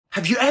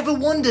Have you ever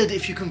wondered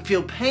if you can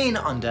feel pain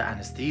under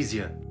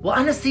anesthesia? Well,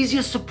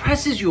 anesthesia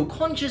suppresses your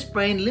conscious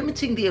brain,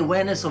 limiting the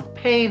awareness of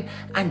pain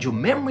and your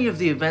memory of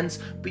the events,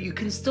 but you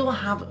can still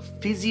have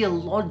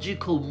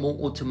physiological, more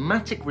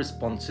automatic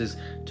responses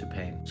to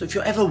pain. So if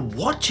you're ever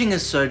watching a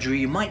surgery,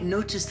 you might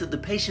notice that the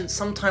patient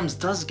sometimes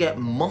does get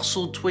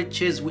muscle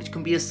twitches, which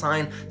can be a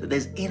sign that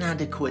there's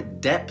inadequate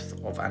depth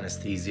of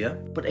anesthesia.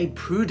 But a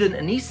prudent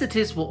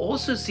anesthetist will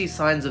also see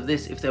signs of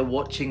this if they're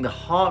watching the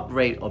heart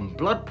rate and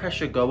blood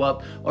pressure go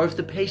up, or if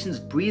the patient's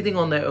breathing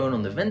on their own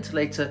on the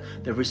ventilator,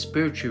 their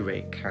respiratory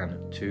rate can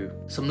too.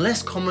 Some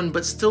less common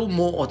but still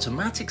more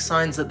automatic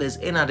signs that there's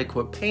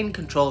inadequate pain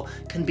control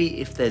can be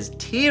if there's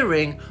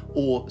tearing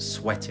or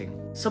sweating.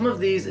 Some of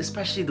these,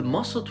 especially the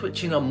muscle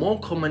twitching, are more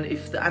common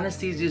if the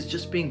anesthesia is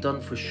just being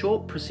done for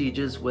short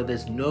procedures where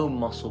there's no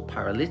muscle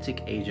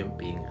paralytic agent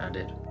being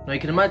added. Now you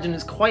can imagine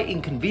it's quite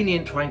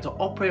inconvenient trying to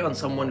operate on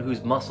someone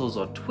whose muscles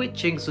are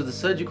twitching, so the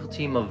surgical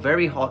team are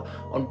very hot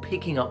on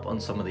picking up on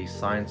some of these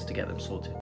signs to get them sorted.